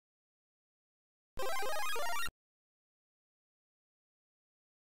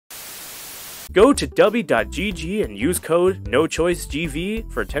Go to w.gg and use code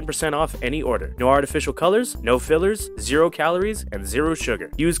NOCHOICEGV for 10% off any order. No artificial colors, no fillers, 0 calories, and 0 sugar.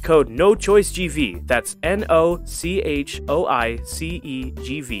 Use code NOCHOICEGV, that's NOCHOICEGV,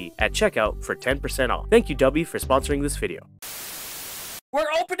 at checkout for 10% off. Thank you, W, for sponsoring this video. We're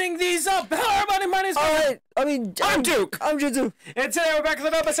opening these up! Hello everybody, my name's I'm Duke! I'm Jinsu! And today we're back with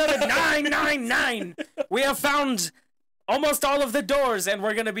an episode of 999! We have found almost all of the doors, and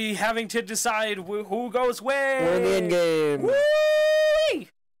we're gonna be having to decide who goes where! We're in the end game. Whee!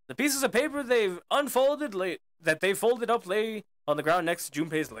 The pieces of paper they've unfolded, that they folded up lay on the ground next to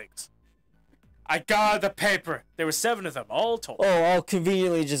Junpei's legs. I got the paper! There were 7 of them, all told. Oh, all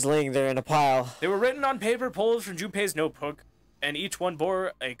conveniently just laying there in a pile. They were written on paper pulled from Junpei's notebook, and each one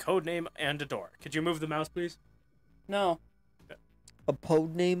bore a code name and a door. Could you move the mouse, please? No. A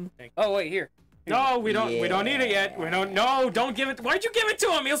code name? Oh wait, here. No, we don't. We don't need it yet. We don't. No, don't give it. Why'd you give it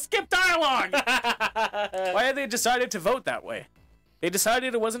to him? He'll skip dialogue. Why had they decided to vote that way? They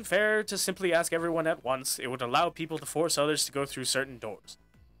decided it wasn't fair to simply ask everyone at once. It would allow people to force others to go through certain doors.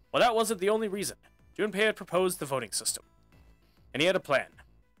 Well, that wasn't the only reason. Junpei had proposed the voting system, and he had a plan.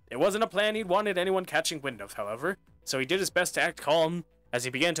 It wasn't a plan he'd wanted anyone catching wind of, however, so he did his best to act calm as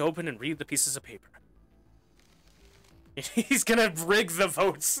he began to open and read the pieces of paper. He's gonna rig the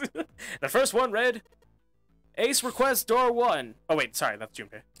votes. The first one read, Ace requests door 1. Oh wait, sorry, that's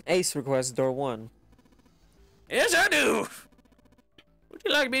Junpei. Ace requests door 1. Yes, I do. Would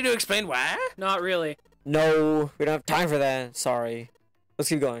you like me to explain why? Not really. No, we don't have time for that. Sorry. Let's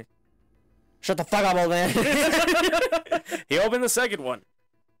keep going. Shut the fuck up, old man. He opened the second one.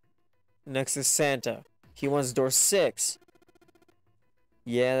 Next is Santa. He wants door 6.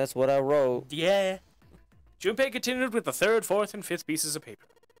 Yeah, that's what I wrote. Yeah. Junpei continued with the 3rd, 4th, and 5th pieces of paper.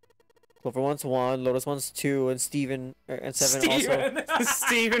 Clover wants 1, Lotus wants 2, and Steven and 7 also.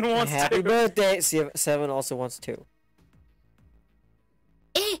 Steven wants Happy 2. birthday! 7 also wants 2.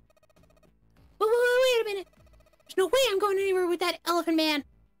 Wait a minute. There's no way I'm going anywhere with that elephant man.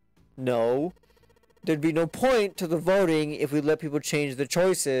 No. There'd be no point to the voting if we let people change their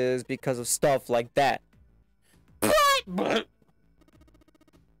choices because of stuff like that. But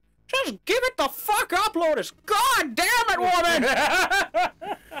Just give it the fuck up, Lotus. God damn it, woman!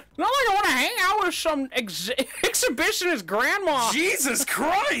 Not like I want to hang out with some exhibitionist grandma. Jesus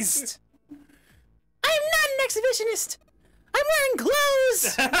Christ! I am not an exhibitionist. I'm wearing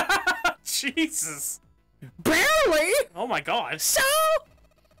clothes. Jesus. Barely. Oh my God. So,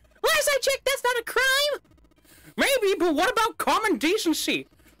 last I checked, that's not a crime. Maybe, but what about common decency?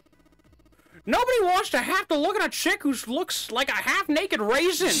 Nobody wants to have to look at a chick who looks like a half-naked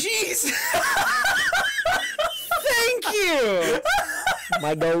raisin. Jeez. Thank you.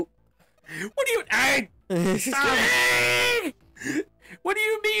 My goat. What do you? What do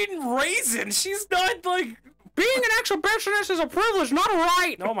you mean raisin? She's not like. Being an exhibitionist is a privilege, not a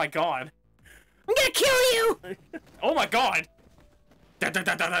right. Oh my God. I'm gonna kill you. Oh my God.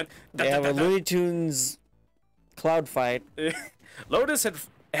 Yeah, a Looney Tunes cloud fight. Lotus had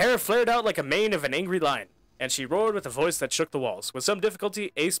hair flared out like a mane of an angry lion, and she roared with a voice that shook the walls. With some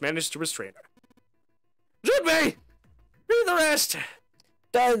difficulty, Ace managed to restrain her. Junpei! Read the rest!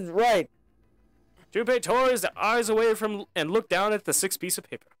 That's right. Junpei tore his eyes away from and looked down at the 6th piece of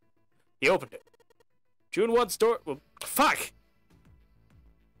paper. He opened it. June wants door. Well, fuck!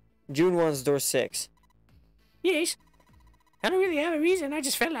 June wants door 6. Yes. I don't really have a reason. I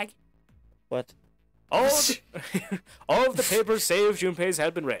just felt like it. What? All of the papers save Junpei's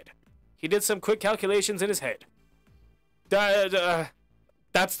had been read. He did some quick calculations in his head.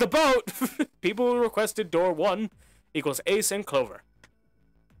 That's the boat! People who requested door 1 equals Ace and Clover.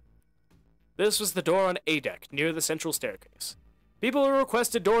 This was the door on A deck, near the central staircase. People who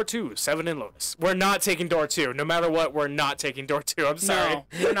requested door 2, 7 and Lotus. We're not taking door 2. No matter what, we're not taking door 2. I'm sorry. No,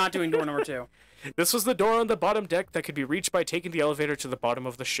 we're not doing door number 2. This was the door on the bottom deck that could be reached by taking the elevator to the bottom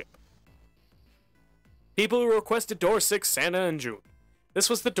of the ship. People who requested door 6, Santa and June. This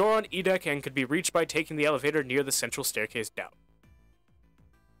was the door on E deck and could be reached by taking the elevator near the central staircase down.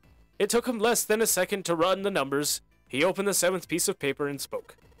 It took him less than a second to run the numbers. He opened the 7th piece of paper and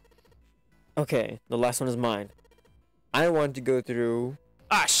spoke. Okay, the last one is mine. I want to go through...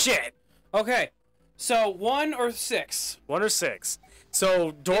 Ah, shit! Okay, so 1 or 6? 1 or 6.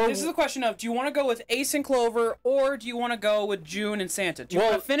 So, door... This is the question of, do you want to go with Ace and Clover, or do you want to go with June and Santa? Do you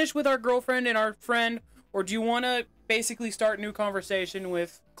want to finish with our girlfriend and our friend, or do you want to basically start a new conversation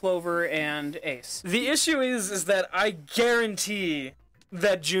with Clover and Ace? The issue is that I guarantee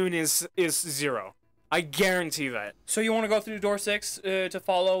that June is 0. I guarantee that. So you want to go through door 6 to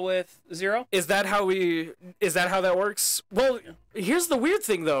follow with 0? Is that how that works? Well, here's the weird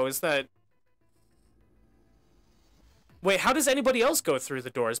thing though, is that Wait, how does anybody else go through the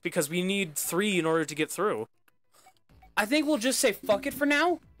doors? Because we need 3 in order to get through. I think we'll just say fuck it for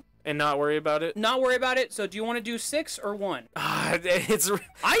now. And not worry about it? Not worry about it. So do you want to do 6 or 1? It's...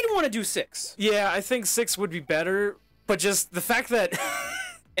 I'd want to do 6. Yeah, I think 6 would be better. But just the fact that...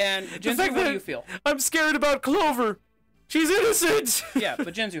 And Jinsu, how do you feel? I'm scared about Clover. She's innocent. Yeah,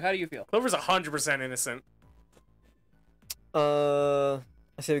 but Jinsu, how do you feel? Clover's 100% innocent. I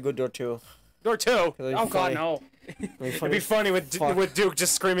say we go door 2. Door 2. Oh god, no. It'd be funny with Duke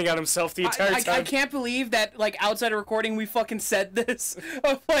just screaming at himself the entire time. I can't believe that, like, outside of recording, we fucking said this.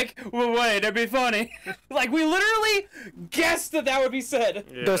 Of like, well, wait, it'd be funny. Like, we literally guessed that that would be said.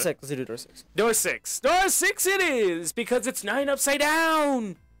 Yeah. Door 6. Let's do door 6. Door 6. Door 6 it is, because it's 9 upside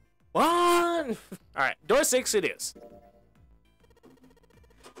down. 1. Alright, door 6 it is.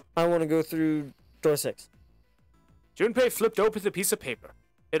 I want to go through door 6. Junpei flipped open the piece of paper.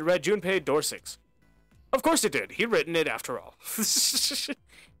 It read Junpei door 6. Of course it did. He'd written it after all.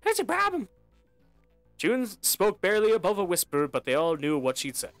 That's a problem. June spoke barely above a whisper, but they all knew what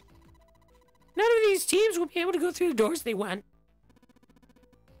she'd said. None of these teams will be able to go through the doors they want.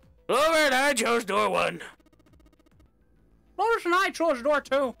 Clover and I chose door 1. Lotus and I chose door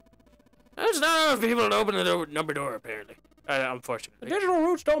 2. There's not enough people to open the number door, apparently. The Unfortunately. digital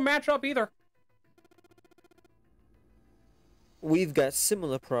routes don't match up either. We've got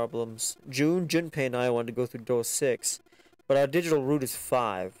similar problems. Junpei and I want to go through door 6, but our digital route is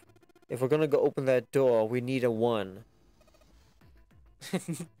 5. If we're gonna go open that door, we need a 1.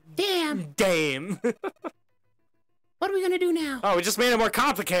 Damn. Damn. What are we gonna do now? Oh, we just made it more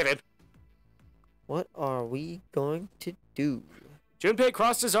complicated. What are we going to do? Junpei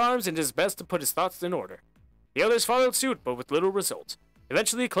crossed his arms and did his best to put his thoughts in order. The others followed suit, but with little result.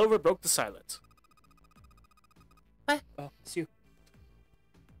 Eventually, Clover broke the silence. What? Oh, it's you.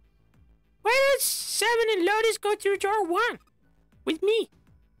 Why don't 7 and Lotus go through door 1? With me.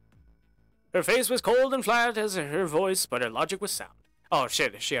 Her face was cold and flat as her voice, but her logic was sound. Oh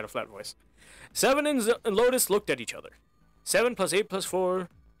shit, she had a flat voice. 7 and Lotus looked at each other. 7 plus 8 plus 4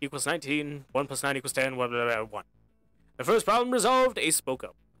 equals 19. 1 plus 9 equals 10. 1. The first problem resolved, Ace spoke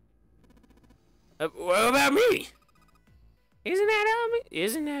up. What about me? Isn't that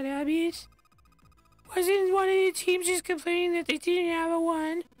obvious? Wasn't one of the teams just complaining that they didn't have a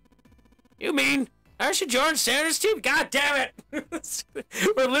 1? You mean I should join Santa's team? God damn it!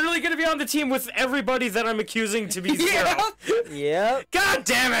 We're literally gonna be on the team with everybody that I'm accusing to be 0. Yep. God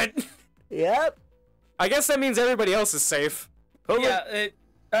damn it! Yep. I guess that means everybody else is safe. Clover? Yeah,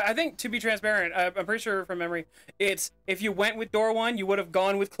 I think, to be transparent, I'm pretty sure from memory, it's if you went with door 1, you would have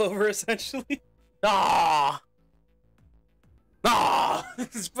gone with Clover, essentially. Ah. Ah.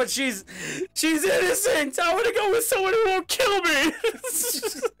 But she's innocent. I want to go with someone who won't kill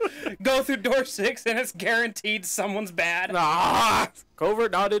me. Go through door 6 and it's guaranteed someone's bad. Ah. Clover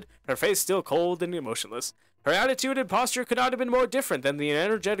nodded, her face still cold and emotionless. Her attitude and posture could not have been more different than the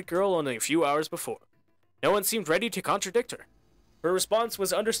energetic girl only a few hours before. No one seemed ready to contradict her. Her response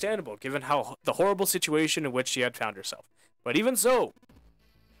was understandable given the horrible situation in which she had found herself. But even so,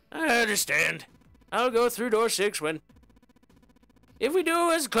 I understand. I'll go through door 6 when... If we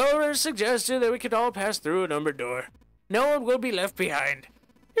do as Clover suggested, that we could all pass through a numbered door. No one will be left behind.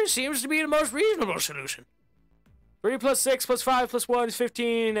 This seems to be the most reasonable solution. 3 plus 6 plus 5 plus 1 is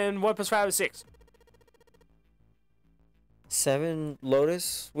 15, and 1 plus 5 is 6. 7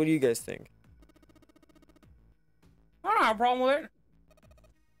 Lotus. What do you guys think? I don't have a problem with it.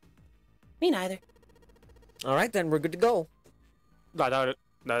 Me neither. All right, then we're good to go.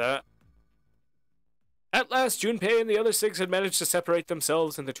 At last, Junpei and the other 6 had managed to separate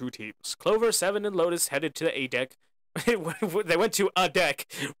themselves into 2 teams. Clover, 7, and Lotus headed to the A deck. They went to a deck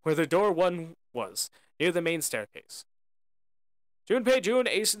where the door 1 was, near the main staircase. Junpei, June,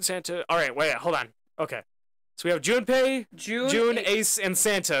 Ace, and Santa. Alright, wait, hold on. Okay. So we have Junpei, June, Ace, and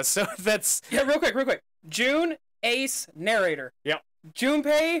Santa. So that's... Yeah, real quick. June, Ace, narrator. Yep.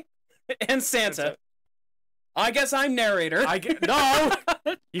 Junpei, and Santa. I guess I'm narrator. No!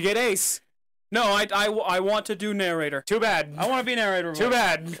 You get Ace. No, I want to do narrator. Too bad. I want to be narrator. Too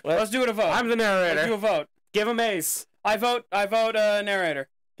bad. Let's do it a vote. I'm the narrator. Let's do a vote. Give him Ace. I vote narrator.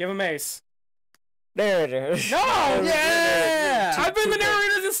 Give him Ace. Narrator. No! Yeah! I've been the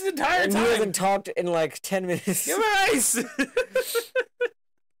narrator this entire And time. you haven't talked in like 10 minutes. Give him Ace.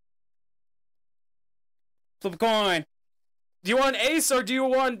 Flip a coin. Do you want Ace or do you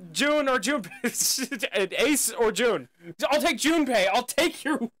want June or June? Ace or June? I'll take Junpei. I'll take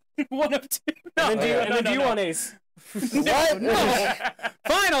your one of 2. No, And then do you want Ace? What? No.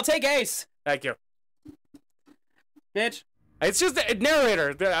 Fine, I'll take Ace. Thank you. Bitch. It's just a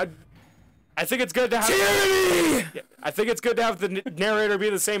narrator. I I think it's good to have. Yeah, I think it's good to have the narrator be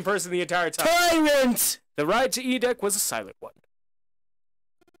the same person the entire time. Tyrant! The ride to E-Deck was a silent one.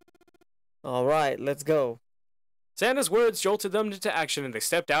 All right, let's go. Santa's words jolted them into action, and they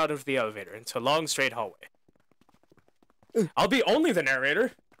stepped out of the elevator into a long, straight hallway. I'll be only the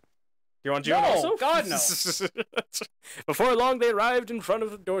narrator. You want June No, also? God, no. Before long, they arrived in front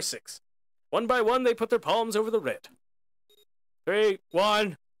of door 6. One by one, they put their palms over the red. 3,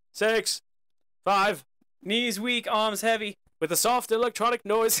 1, 6, 5. Knees weak, arms heavy. With a soft electronic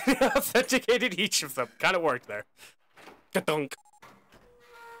noise, it authenticated each of them. Kind of worked there. Ka-dunk.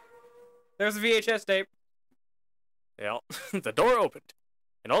 There's the VHS tape. Yeah. The door opened,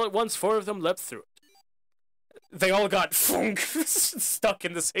 and all at once 4 of them leapt through it. They all got funk stuck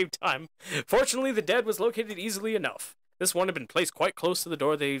in the same time. Fortunately, the dead was located easily enough. This one had been placed quite close to the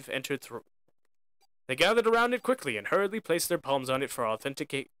door they've entered through. They gathered around it quickly and hurriedly placed their palms on it for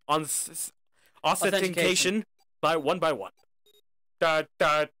authentication by one. Dot,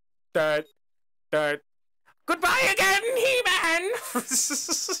 dot, dot, dot. Goodbye again, He-Man!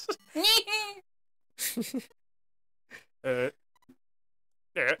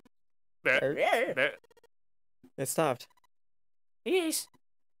 It stopped. Yes,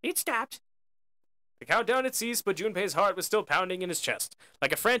 it stopped. The countdown had ceased, but Junpei's heart was still pounding in his chest,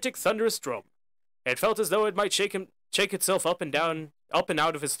 like a frantic, thunderous drum. It felt as though it might shake itself up and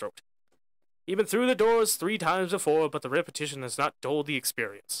out of his throat. He'd been through the doors 3 times before, but the repetition has not dulled the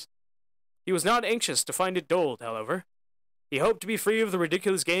experience. He was not anxious to find it dulled, however. He hoped to be free of the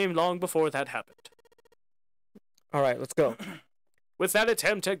ridiculous game long before that happened. All right, let's go. With that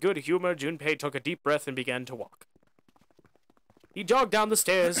attempt at good humor, Junpei took a deep breath and began to walk. He jogged down the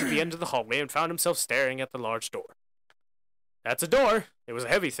stairs at the end of the hallway and found himself staring at the large door. That's a door. It was a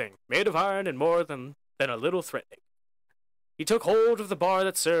heavy thing, made of iron and more than a little threatening. He took hold of the bar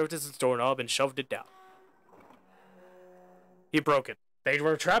that served as its doorknob and shoved it down. He broke it. They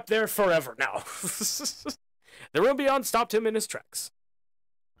were trapped there forever now. The room beyond stopped him in his tracks.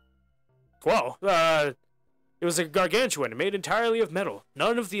 Whoa, it was a gargantuan made entirely of metal.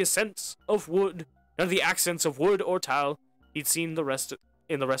 None of the accents of wood or tile he'd seen in the rest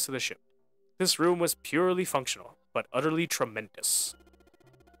of the ship. This room was purely functional, but utterly tremendous.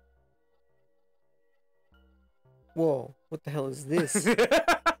 Whoa, what the hell is this?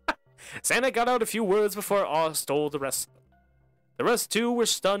 Santa got out a few words before awe stole the rest of them. The rest, too, were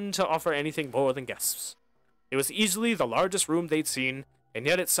stunned to offer anything more than gasps. It was easily the largest room they'd seen, and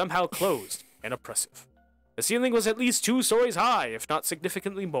yet it somehow closed and oppressive. The ceiling was at least 2 stories high, if not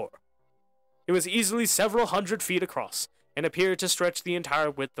significantly more. It was easily several hundred feet across, and appeared to stretch the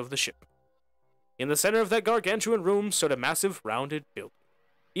entire width of the ship. In the center of that gargantuan room stood a massive, rounded building.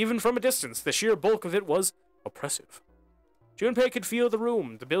 Even from a distance, the sheer bulk of it was oppressive. Junpei could feel the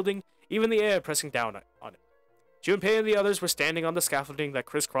room, the building, even the air pressing down on it. Junpei and the others were standing on the scaffolding that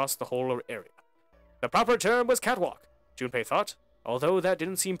crisscrossed the whole area. The proper term was catwalk, Junpei thought, although that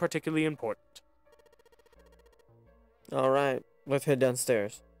didn't seem particularly important. All right, let's head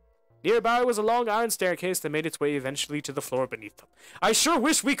downstairs. Nearby was a long iron staircase that made its way eventually to the floor beneath them. I sure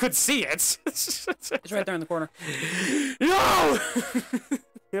wish we could see it! It's right there in the corner. No!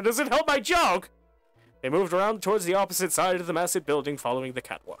 It doesn't help my joke! They moved around towards the opposite side of the massive building following the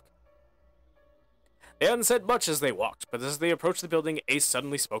catwalk. They hadn't said much as they walked, but as they approached the building, Ace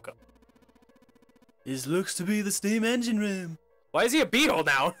suddenly spoke up. This looks to be the steam engine room. Why is he a beetle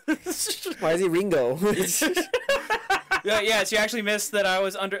now? Why is he Ringo? Yeah, she actually missed that I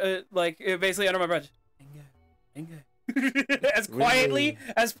was under, basically under my breath. Ringo. As quietly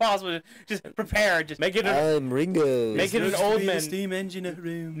as possible. Just prepared. Just Make it I'm Ringo. Make it an Looks to old be man. the steam engine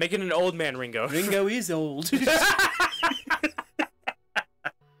room. Make it an old man Ringo. Ringo is old.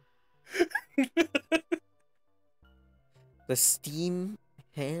 The steam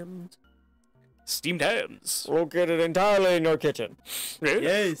hand? Steamed hams. Located entirely in your kitchen.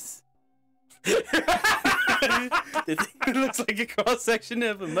 Yes. The thing looks like a cross section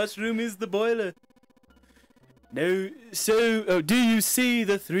of a mushroom is the boiler. No, so do you see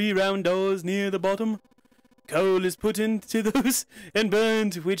the 3 round doors near the bottom? Coal is put into those and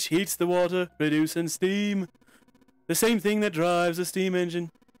burned, which heats the water, producing steam. The same thing that drives a steam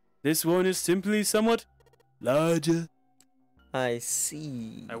engine. This one is simply somewhat larger. I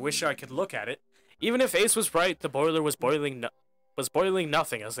see. I wish I could look at it. Even if Ace was right, the boiler was boiling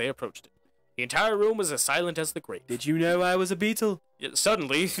nothing as they approached it. The entire room was as silent as the grave. Did you know I was a beetle?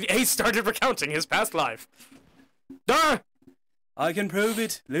 Suddenly, Ace started recounting his past life. Duh! I can prove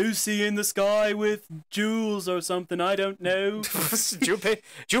it. Lucy in the sky with jewels or something, I don't know.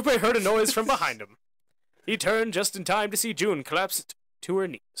 Junpei heard a noise from behind him. He turned just in time to see June collapse to her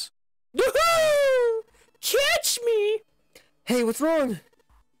knees. Woohoo! Catch me! Hey, what's wrong?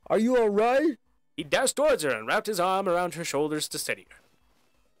 Are you alright? He dashed towards her and wrapped his arm around her shoulders to steady her.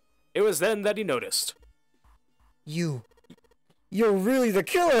 It was then that he noticed. You're really the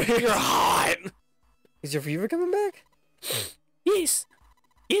killer. You're hot! Is your fever coming back? Yes.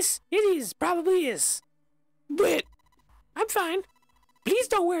 Yes, it is. Probably is. But I'm fine. Please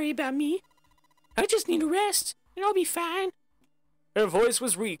don't worry about me. I just need a rest, and I'll be fine. Her voice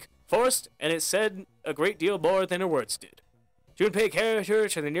was weak, forced, and it said a great deal more than her words did. Junpei carried her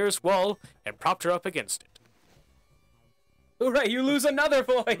to the nearest wall and propped her up against it. Hooray, you lose another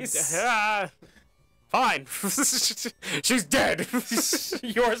voice. Fine. She's dead.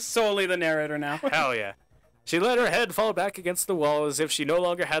 You're solely the narrator now. Hell yeah. She let her head fall back against the wall as if she no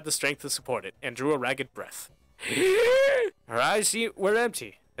longer had the strength to support it, and drew a ragged breath. Her eyes were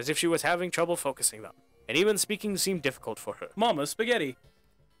empty, as if she was having trouble focusing them, and even speaking seemed difficult for her. Mama spaghetti.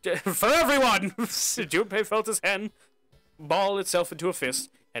 For everyone! Junpei felt his hand ball itself into a fist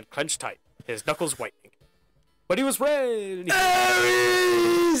and clenched tight, his knuckles whitening. But he was ready.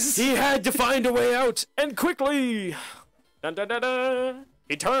 He had to find a way out, and quickly! Dun, dun, dun, dun.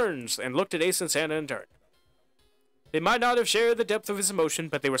 He turns and looked at Ace and Santa in turn. They might not have shared the depth of his emotion,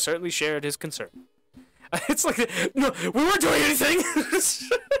 but they were certainly shared his concern. It's like, no, we weren't doing anything!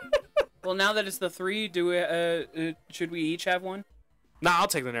 Well, now that it's the three, do we, should we each have one? Nah, I'll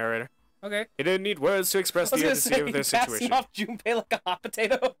take the narrator. Okay. He didn't need words to express I was the gonna urgency say, of their passing situation. off Junpei like a hot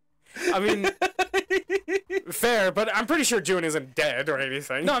potato. I mean, fair, but I'm pretty sure June isn't dead or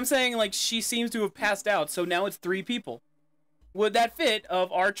anything. No, I'm saying, like, she seems to have passed out, so now it's 3 people. Would that fit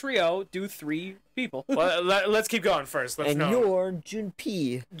of our trio do 3 people? Well, let's keep going first. Let's And know. you're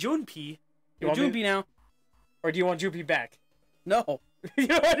Junpei. Junpei. You're Junpei now. Or do you want Junpei back? No. You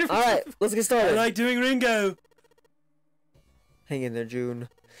know what? Alright, let's get started. I like doing Ringo. Hang in there, June.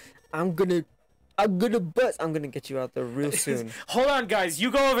 I'm gonna get you out there real soon. Hold on, guys.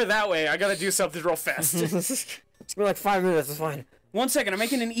 You go over that way. I gotta do something real fast. It's been like 5 minutes, it's fine. 1 second, I'm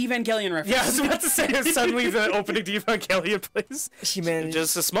making an Evangelion reference. Yeah, I was about to say, suddenly the opening to Evangelion plays. She managed.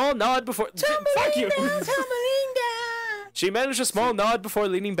 Just a small nod before. Fuck you. She managed a small nod before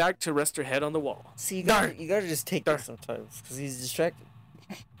leaning back to rest her head on the wall. See, you gotta just take that sometimes, because he's distracted.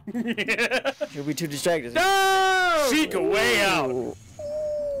 Yeah. He'll be too distracted. No! She go way out. Ooh.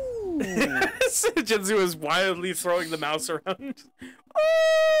 Jinsu is wildly throwing the mouse around.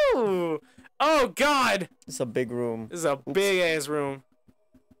 Ooh! Oh God! It's a big room. This is a big ass room.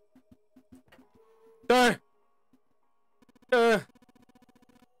 I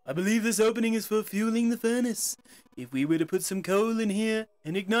believe this opening is for fueling the furnace. If we were to put some coal in here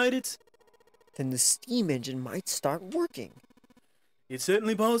and ignite it, Then the steam engine might start working. it's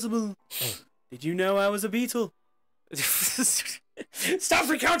certainly possible. Did you know I was a beetle? Stop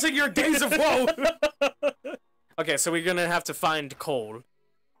recounting your days of woe! Okay, so we're gonna have to find coal.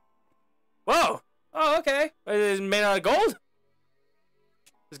 Whoa! Oh, okay. Is it made out of gold?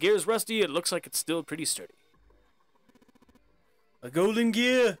 This gear is rusty, it looks like it's still pretty sturdy. A golden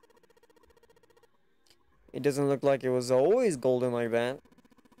gear. It doesn't look like it was always golden like that.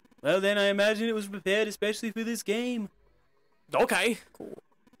 Well, then I imagine it was prepared especially for this game. Okay.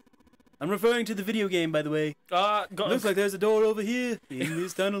 I'm referring to the video game, by the way. Looks like there's a door over here in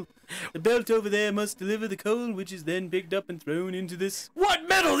this tunnel. The belt over there must deliver the coal, which is then picked up and thrown into this What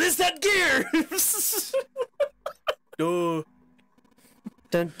metal is that gear? door.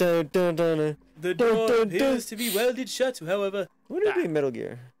 Dun dun dun dun. Dun. The Dun, door dun, dun. appears to be welded shut, however. What are you doing, Metal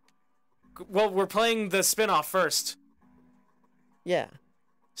Gear? Well, we're playing the spin-off first. Yeah.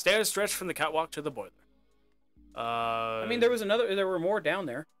 Stairs stretch from the catwalk to the boiler. I mean, there were more down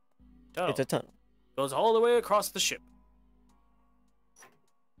there. tunnel. It's a tunnel. Goes all the way across the ship.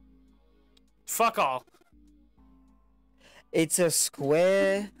 Fuck all. It's a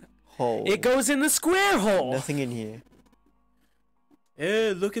square hole. It goes in the square hole. Nothing in here.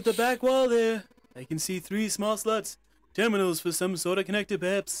 Yeah, look at the back wall there. I can see 3 small slots. Terminals for some sort of connector,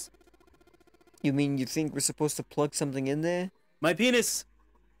 perhaps. You mean you think we're supposed to plug something in there? My penis.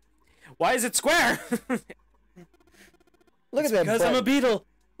 Why is it square? Look at that Because I'm a button. beetle.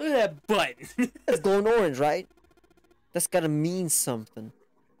 Look at that butt. That's glowing orange, right? That's gotta mean something.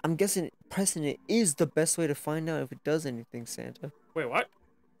 I'm guessing pressing it is the best way to find out if it does anything, Santa. Wait, what?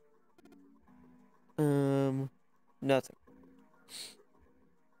 Nothing.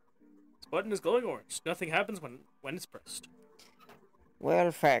 This button is glowing orange. Nothing happens when it's pressed.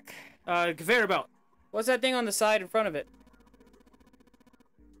 Well, fuck. Conveyor belt. What's that thing on the side in front of it?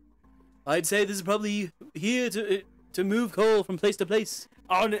 I'd say this is probably here to move coal from place to place.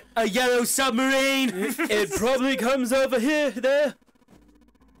 On a yellow submarine. It probably comes over here, there.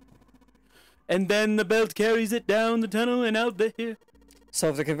 and then the belt carries it down the tunnel and out there. So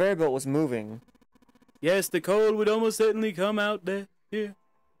if the conveyor belt was moving, Yes, the coal would almost certainly come out there. Here.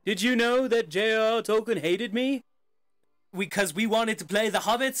 Did you know that J.R.R. Tolkien hated me? Because we wanted to play the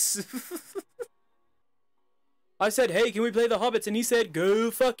Hobbits? I said, hey, can we play the Hobbits? And he said, go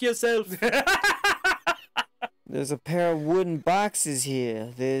fuck yourself. there's a pair of wooden boxes here.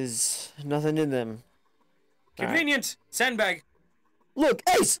 There's nothing in them. Convenient. Sandbag. Look,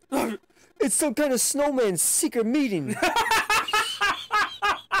 Ace! It's some kind of snowman's secret meeting.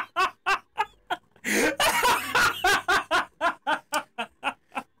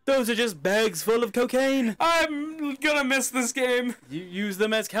 Those are just bags full of cocaine. I'm gonna miss this game. You use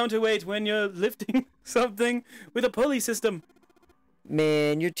them as counterweight when you're lifting something with a pulley system.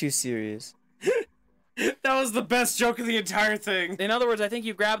 Man, you're too serious. That was the best joke of the entire thing. In other words, I think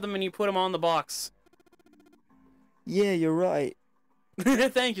you grab them and you put them on the box. Yeah, you're right.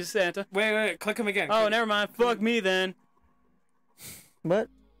 Thank you, Santa. Wait, click them again. Oh, never mind. Fuck me then. What?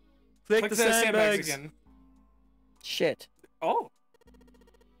 Click Click the the sandbags. again. Shit. Oh.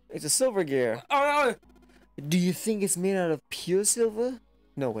 It's a silver gear. Oh, Do you think it's made out of pure silver?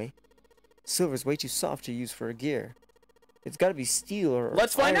 No way. Silver's way too soft to use for a gear. It's gotta be steel or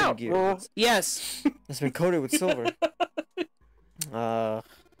Let's find iron out. gear. Yes. It's been coated with silver.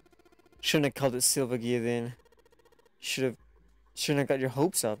 Shouldn't have called it silver gear then. Shouldn't have got your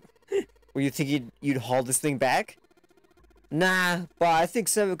hopes up. Were you thinking you'd haul this thing back? Nah, but I think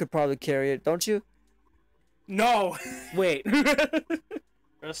Seven could probably carry it, don't you? no. Wait.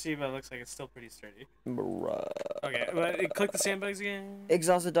 Rusty, but it looks like it's still pretty sturdy. Bruh. Okay, click the sandbags again.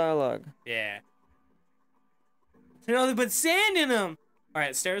 Exhausted dialogue. Yeah. There's nothing but sand in them. All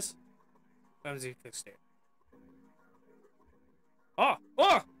right, stairs. What happens if you click stairs?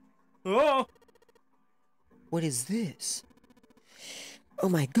 Oh! What is this? Oh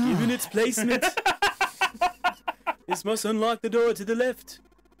my god. Given its placement, this must unlock the door to the left.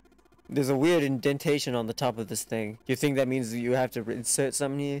 There's a weird indentation on the top of this thing. You think that means that you have to insert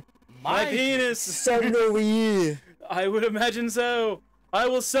something here? My penis. Something over here. I would imagine so. I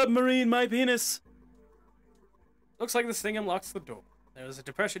will submarine my penis. Looks like this thing unlocks the door. There's a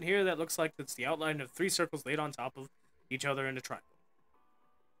depression here that looks like it's the outline of 3 circles laid on top of each other in a triangle.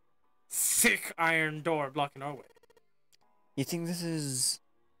 Thick iron door blocking our way. You think this is...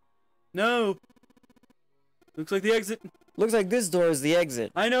 No. Looks like the exit. Looks like this door is the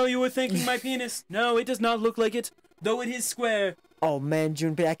exit. I know you were thinking my penis. No, it does not look like it, though it is square. Oh man,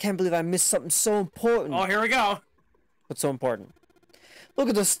 Junpei, I can't believe I missed something so important. Oh, here we go. What's so important? Look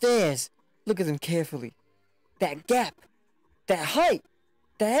at those stairs. Look at them carefully. That gap. That height.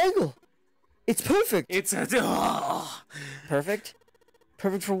 That angle. It's perfect. It's a... Perfect?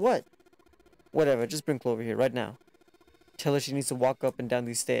 Perfect for what? Whatever, just bring Clover here right now. Tell her she needs to walk up and down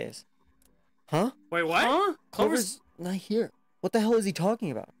these stairs. Huh? Wait, what? Huh? Clover's not here. What the hell is he talking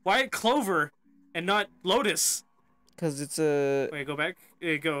about? Why Clover and not Lotus? Because it's a... Wait, go back.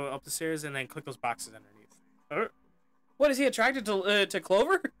 Go up the stairs and then click those boxes underneath. What, is he attracted to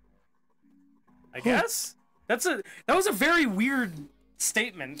Clover? I guess. That was a very weird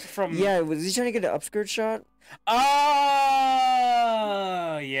statement from... Yeah, was he trying to get an upskirt shot?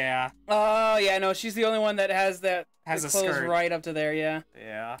 Oh, yeah. Oh, yeah, no, she's the only one that has that Has the a clothes skirt. right up to there, yeah.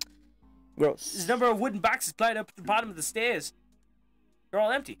 Yeah. Gross. There's a number of wooden boxes piled up at the bottom of the stairs. They're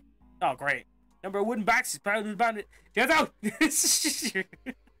all empty. Oh, great. Number of wooden boxes piled at the bottom. Get out!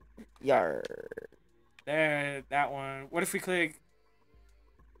 Yar. There, that one. What if we click...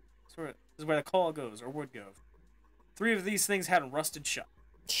 This is where the coal goes, or would go. 3 of these things had rusted shut.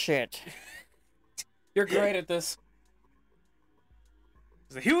 Shit. You're great at this.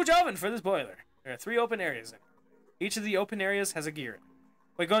 There's a huge oven for this boiler. There are 3 open areas in it. Each of the open areas has a gear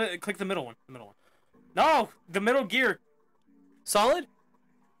in it. Wait, click the middle one. The middle one. No! The middle gear! Solid?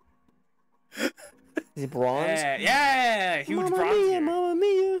 Is it bronze? Yeah! Huge Mamma bronze mia, gear. Mamma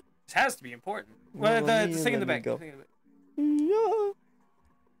mia. This has to be important. Well, Mamma the mia, thing in the let me back. go. The thing in the back. Yeah.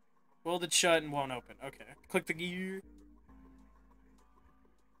 Welded shut and won't open. Okay. Click the gear.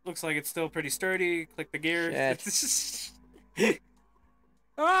 Looks like it's still pretty sturdy. Click the gear. Shit. It's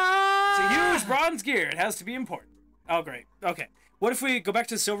a huge bronze gear. It has to be important. Oh, great. Okay. What if we go back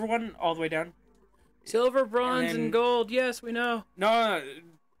to the silver one all the way down? Silver, bronze, And then- and gold. Yes, we know. No.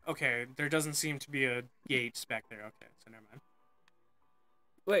 Okay. There doesn't seem to be a gate back there. Okay. So never mind.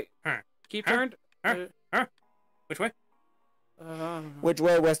 Wait. Huh. Keep Huh? turned. Huh? Which way? Which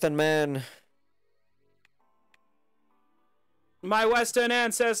way, Western man? My Western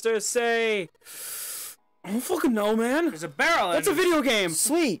ancestors say... I don't fucking know, man. There's a barrel. That's a video game.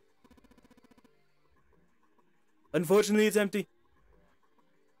 Sweet. Unfortunately, it's empty.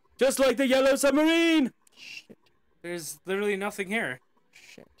 Just like the yellow submarine! Shit. There's literally nothing here.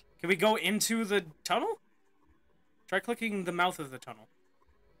 Shit. Can we go into the tunnel? Try clicking the mouth of the tunnel.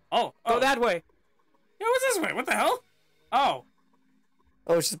 Oh, Go that way. Yeah, what's this way? What the hell? Oh,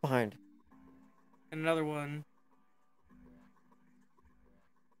 Oh, it's just behind. and another one.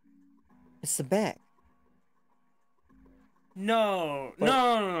 It's the back. No, But-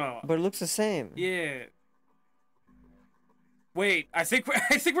 no. But it looks the same. Yeah. Wait, I think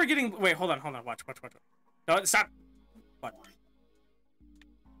we're getting. Wait, hold on. Watch. No, stop. What?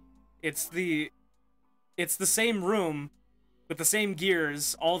 It's the same room with the same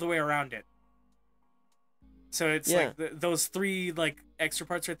gears all the way around it. So it's Yeah. like those three like extra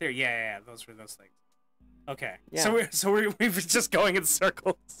parts right there. Yeah, those were those things. Okay. Yeah. We're just going in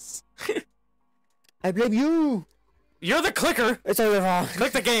circles. I blame you! You're the clicker. It's all your fault.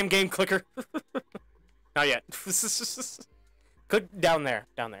 Click the game clicker. Not yet. Click down there.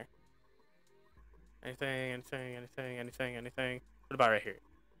 Anything. What about right here?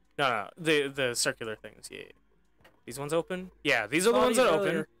 No. The circular things. Yeah. These ones open? Yeah, these are the ones that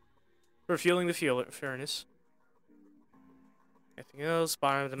open. Refueling the furnace. Anything else?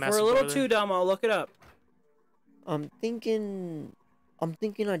 Bottom of the massive We're a little boiler. too dumb. I'll look it up. I'm thinking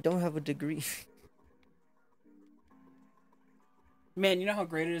I don't have a degree. Man, you know how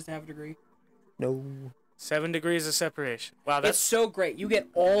great it is to have a degree? No. 7 degrees of separation. Wow, It's that's so great. You get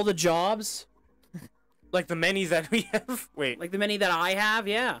all the jobs, like the many that we have. Wait, like the many that I have,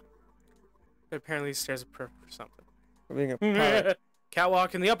 yeah. but apparently stairs are perfect for something. We're being a pilot.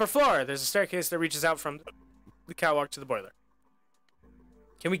 Catwalk in the upper floor. There's a staircase that reaches out from the catwalk to the boiler.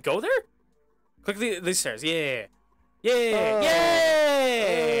 Can we go there? Click these stairs. Yeah. Yeah.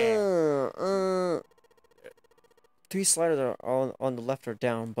 3 sliders are on the left or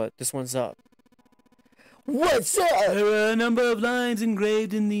down, but this one's up. What's up? There are a number of lines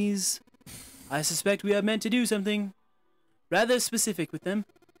engraved in these. I suspect we are meant to do something rather specific with them.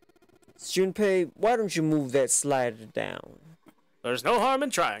 Junpei, why don't you move that slider down? There's no harm in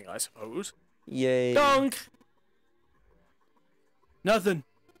trying, I suppose. Yay. Donk. Nothing.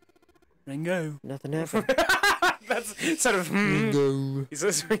 Ringo. Nothing happened. That's instead of Go. he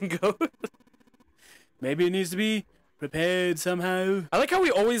says Ringo. Maybe it needs to be prepared somehow. I like how we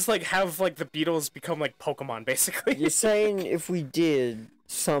always like have like the Beatles become like Pokemon, basically. You're saying if we did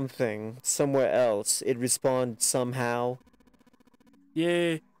something somewhere else, it'd respond somehow?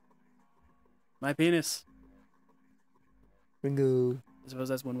 Yeah. My penis. Ringo. I suppose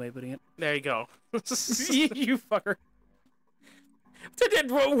that's one way of putting it. There you go. You fucker.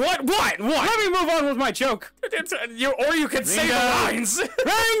 What? Let me move on with my joke. Or you can say the lines.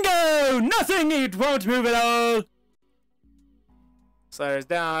 Ringo! Nothing! It won't move at all! Sliders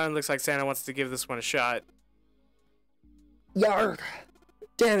down. Looks like Santa wants to give this one a shot. Yarg!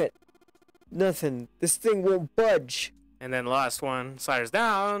 Damn it! Nothing. This thing won't budge. And then the last one. Sliders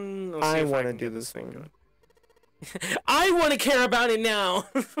down. Let's see I if want to can do get this thing one. going. I want to care about it now.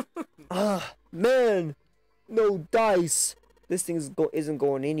 Ah, man! No dice! This thing isn't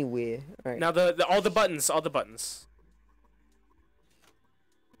going anywhere. Alright. Now all the buttons.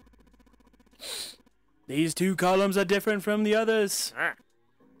 These 2 columns are different from the others. Ah.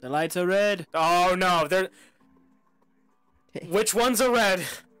 The lights are red. Oh no, they're. Which ones are red?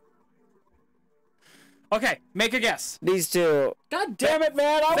 Okay, make a guess. These 2. God damn it,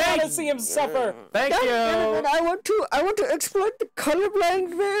 man! I want to see him suffer. Thank God you. damn it, man, I want to exploit the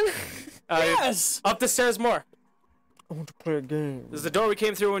colorblind, man. Yes. Up the stairs more. I want to play a game. This is the door we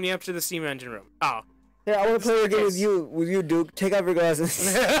came through when you entered the steam engine room. Oh. Yeah, I want to play a game with you, Duke. Take off your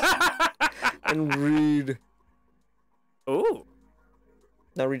glasses and read. Ooh.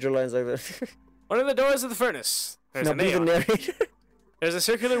 Now read your lines like that. One of the doors of the furnace. There's Now a be the neon. narrator. There's a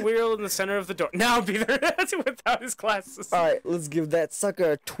circular wheel in the center of the door. Now be there without his glasses. All right, let's give that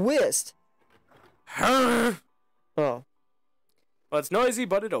sucker a twist. Well, Oh, it's noisy,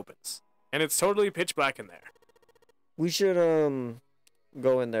 but it opens. And it's totally pitch black in there. we should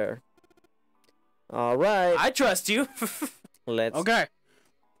go in there. All right, I trust you. let's Okay,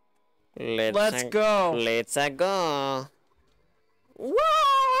 let's go. Let's go.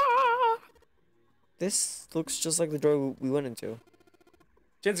 This looks just like the door we went into.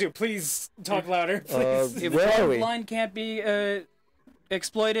 Jinsu, please talk louder. Uh, Please. If where are one we? blind can't be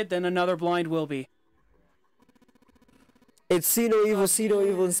exploited, then another blind will be. It's see no evil,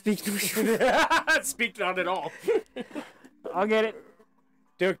 and speak no evil. Speak not at all. I'll get it.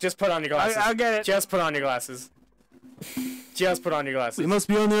 Duke, just put on your glasses. I'll get it. Just put on your glasses. Just put on your glasses. We must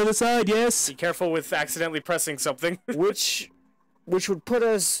be on the other side, yes? Be careful with accidentally pressing something. which would put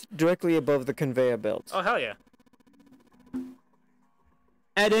us directly above the conveyor belt. Oh, hell yeah.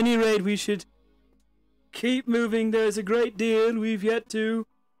 At any rate, we should keep moving. There's a great deal we've yet to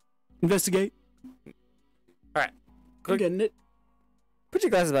investigate. All right. I'm getting it. Put your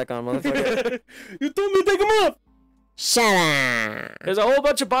glasses back on, motherfucker. You told me to take them off. Shut up. There's a whole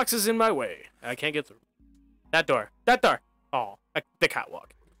bunch of boxes in my way. I can't get through. That door. That door. Oh, the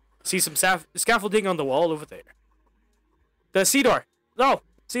catwalk. See some scaffolding on the wall over there. The sea door. No,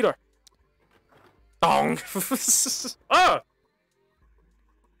 sea door. Dong. Oh!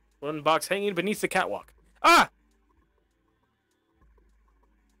 One box hanging beneath the catwalk. Ah!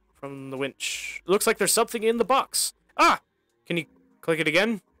 From the winch. Looks like there's something in the box. Ah! Can you click it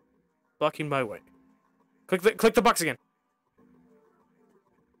again? Blocking my way. Click the box again.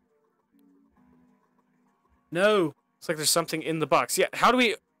 No. Looks like there's something in the box. Yeah, how do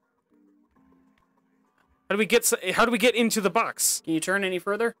we get into the box? Can you turn any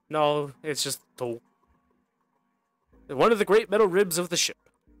further? No, it's just one of the great metal ribs of the ship.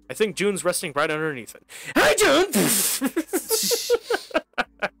 I think June's resting right underneath it. Hi, June!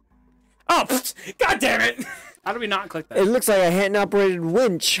 Oh, god damn it! How do we not click that? It looks like a hand-operated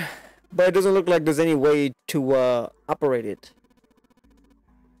winch, but it doesn't look like there's any way to operate it.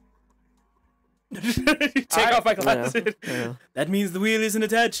 Take off my glasses. Yeah. That means the wheel isn't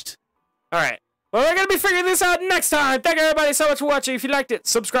attached. Alright. Well, we're going to be figuring this out next time. Thank you, everybody, so much for watching. If you liked it,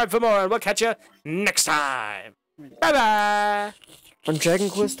 subscribe for more, and we'll catch you next time. Bye-bye. On Dragon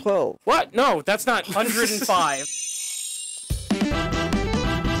Quest 12. What? No, that's not 105.